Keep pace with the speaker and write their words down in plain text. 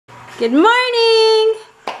Good morning!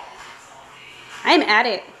 I'm at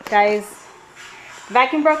it, guys.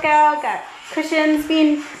 Vacuum broke out, got cushions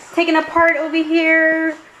being taken apart over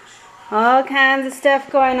here. All kinds of stuff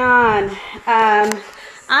going on.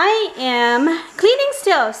 I am cleaning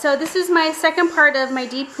still. So this is my second part of my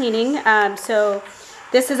deep cleaning. So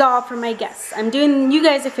this is all for my guests. I'm doing you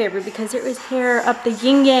guys a favor because there is hair up the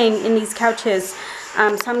yin-yang in these couches.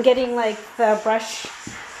 So I'm getting like the brush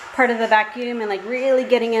part of the vacuum and like really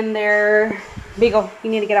getting in there. Beagle,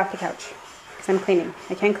 you need to get off the couch because I'm cleaning.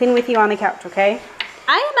 I can't clean with you on the couch, okay?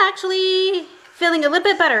 I am actually feeling a little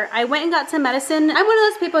bit better. I went and got some medicine. I'm one of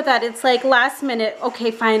those people that it's like last minute,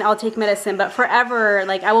 okay, fine, I'll take medicine, but forever,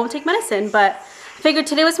 like I won't take medicine. But I figured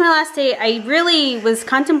today was my last day. I really was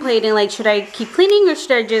contemplating like, should I keep cleaning or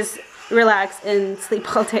should I just relax and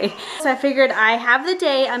sleep all day? So I figured I have the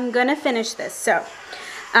day, I'm gonna finish this. So,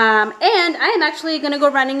 and I am actually gonna go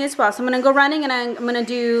running as well. So I'm gonna go running and I'm gonna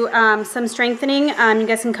do some strengthening. You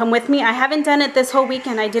guys can come with me. I haven't done it this whole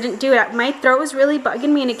weekend. I didn't do it. My throat was really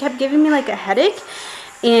bugging me and it kept giving me like a headache.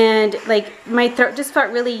 And like my throat just felt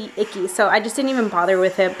really icky. So I just didn't even bother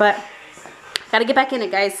with it. But gotta get back in it,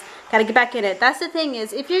 guys. Gotta get back in it. That's the thing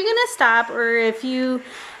is, if you're gonna stop or if you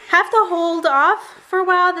have to hold off for a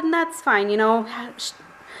while, then that's fine. You know,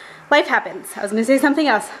 life happens. I was gonna say something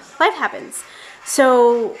else. Life happens.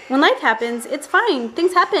 So when life happens, it's fine.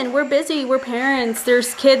 Things happen. We're busy. We're parents.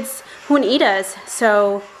 There's kids who need us.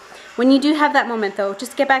 So when you do have that moment though,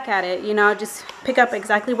 just get back at it. You know, just pick up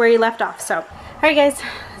exactly where you left off. So, all right guys,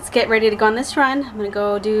 let's get ready to go on this run. I'm going to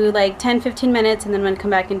go do like 10-15 minutes and then I'm going to come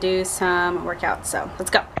back and do some workouts. So let's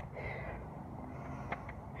go. All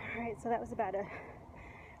right, so that was about a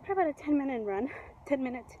 10-minute run.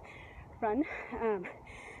 10-minute run.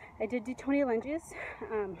 I did do 20 lunges.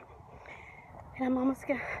 And I'm almost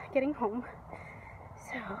getting home,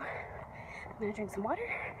 so I'm gonna drink some water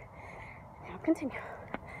and I'll continue.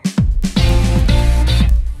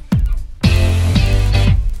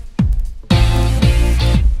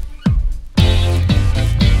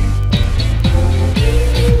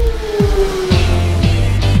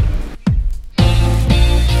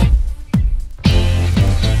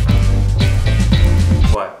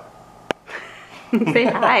 What? Say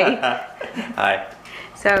hi. Hi.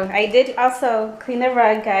 So I did also clean the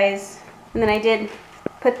rug, guys, and then I did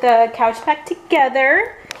put the couch back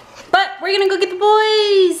together, but we're gonna go get the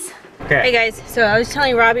boys. Okay. Hey guys, so I was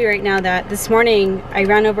telling Robbie right now that this morning I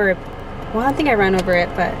ran over, well I don't think I ran over it,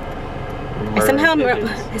 but I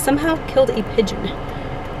somehow killed a pigeon.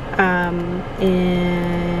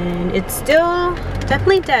 And it's still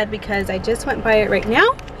definitely dead because I just went by it right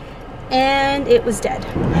now and it was dead.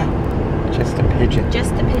 Just a pigeon.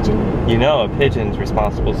 Just a pigeon. You know a pigeon's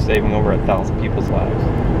responsible for saving over 1,000 people's lives.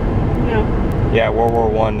 No. Yeah, World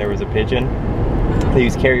War I there was a pigeon. They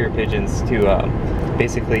used carrier pigeons to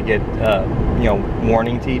basically get you know,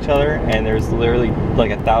 warning to each other, and there's literally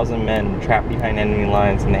like 1,000 men trapped behind enemy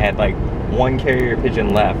lines and they had like one carrier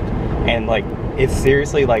pigeon left. And like, it's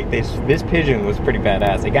seriously like this pigeon was pretty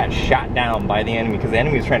badass. It got shot down by the enemy because the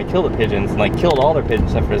enemy was trying to kill the pigeons and like killed all their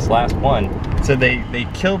pigeons except for this last one. So they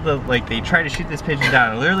killed the, like they tried to shoot this pigeon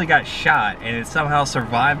down. It literally got shot and it somehow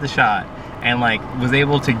survived the shot and like was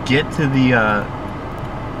able to get to the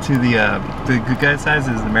good guy size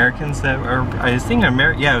is Americans that are, I was thinking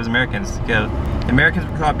yeah, it was Americans. The Americans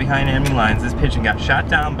were caught behind enemy lines. This pigeon got shot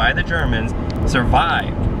down by the Germans,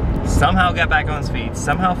 survived, somehow got back on his feet,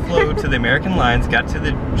 somehow flew to the American lines, got to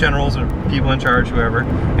the generals or people in charge, whoever,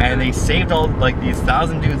 and they saved all like these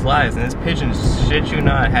 1,000 dudes' lives. And this pigeon, shit you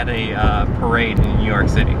not, had a parade in New York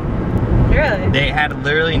City. Really? They had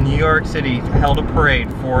literally New York City held a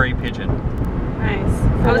parade for a pigeon. Nice.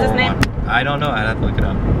 What was his name? I don't know. I'd have to look it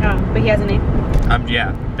up. Oh, but he has a name?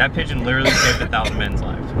 Yeah, that pigeon literally saved 1,000 men's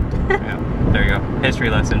lives. Yeah, there you go.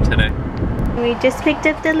 History lesson today. We just picked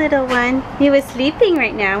up the little one. He was sleeping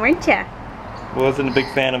right now, weren't you? Wasn't a big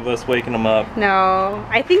fan of us waking him up. No,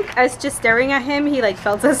 I think us just staring at him, he like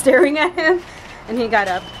felt us staring at him, and he got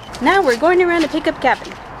up. Now we're going around to pick up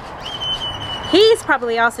Gavin. He's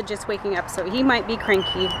probably also just waking up, so he might be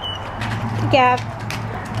cranky. Gav,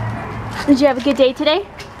 did you have a good day today?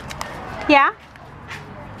 Yeah?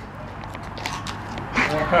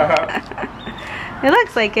 It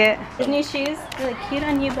looks like it. New shoes, they look cute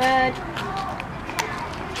on you, bud.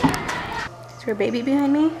 Is there a baby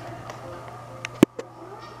behind me?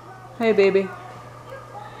 Hey, baby.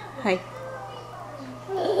 Hi.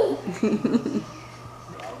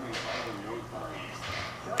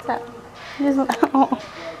 What's up?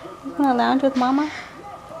 You wanna lounge with Mama?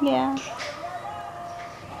 Yeah.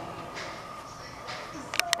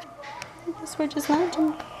 I guess we're just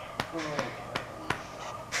lounging.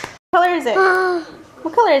 What color is it?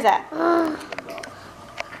 What color is that?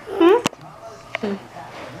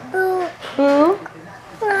 Blue.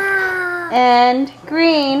 And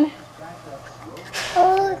green.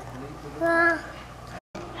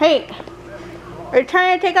 Hey, are you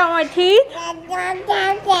trying to take out my teeth?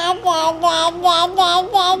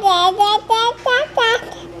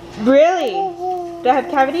 Really? Do I have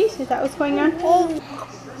cavities? Is that what's going on?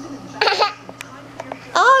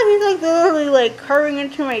 Oh, he's like literally like carving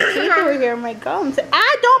into my teeth over here, my gums.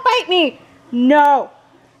 Ah, don't bite me! No!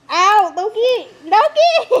 Ow, Loki!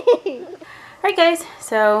 Loki! Alright guys,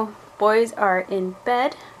 so boys are in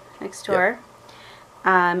bed next door.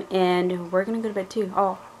 And we're gonna go to bed too.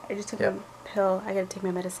 Oh, I just took a pill. I gotta take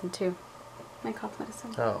my medicine too. My cough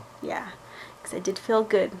medicine. Oh. Yeah. Because I did feel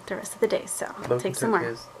good the rest of the day, so I'll take some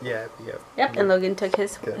more. Yep, and Logan took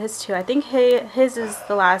his too. I think his is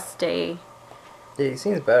the last day. Yeah, he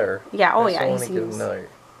seems better. Yeah, oh yeah, he seems ear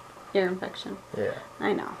infection. Yeah.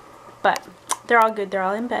 I know. But they're all good. They're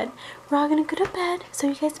all in bed. We're all going to go to bed. So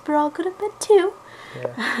you guys better all go to bed too.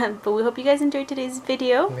 Yeah. But we hope you guys enjoyed today's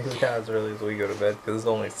video. Maybe not as early as we go to bed because it's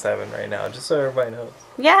only 7 right now. Just so everybody knows.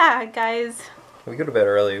 Yeah, guys. We go to bed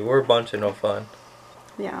early. We're a bunch of no fun.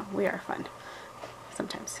 Yeah, we are fun.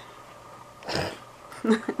 Sometimes.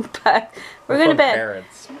 But we're going to bed.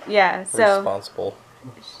 Parents. Yeah, so. Responsible.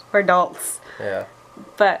 We're adults. Yeah.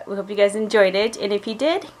 But we hope you guys enjoyed it. And if you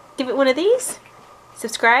did, give it one of these.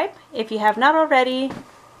 Subscribe if you have not already.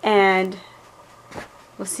 And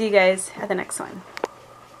we'll see you guys at the next one.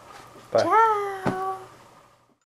 Bye. Ciao.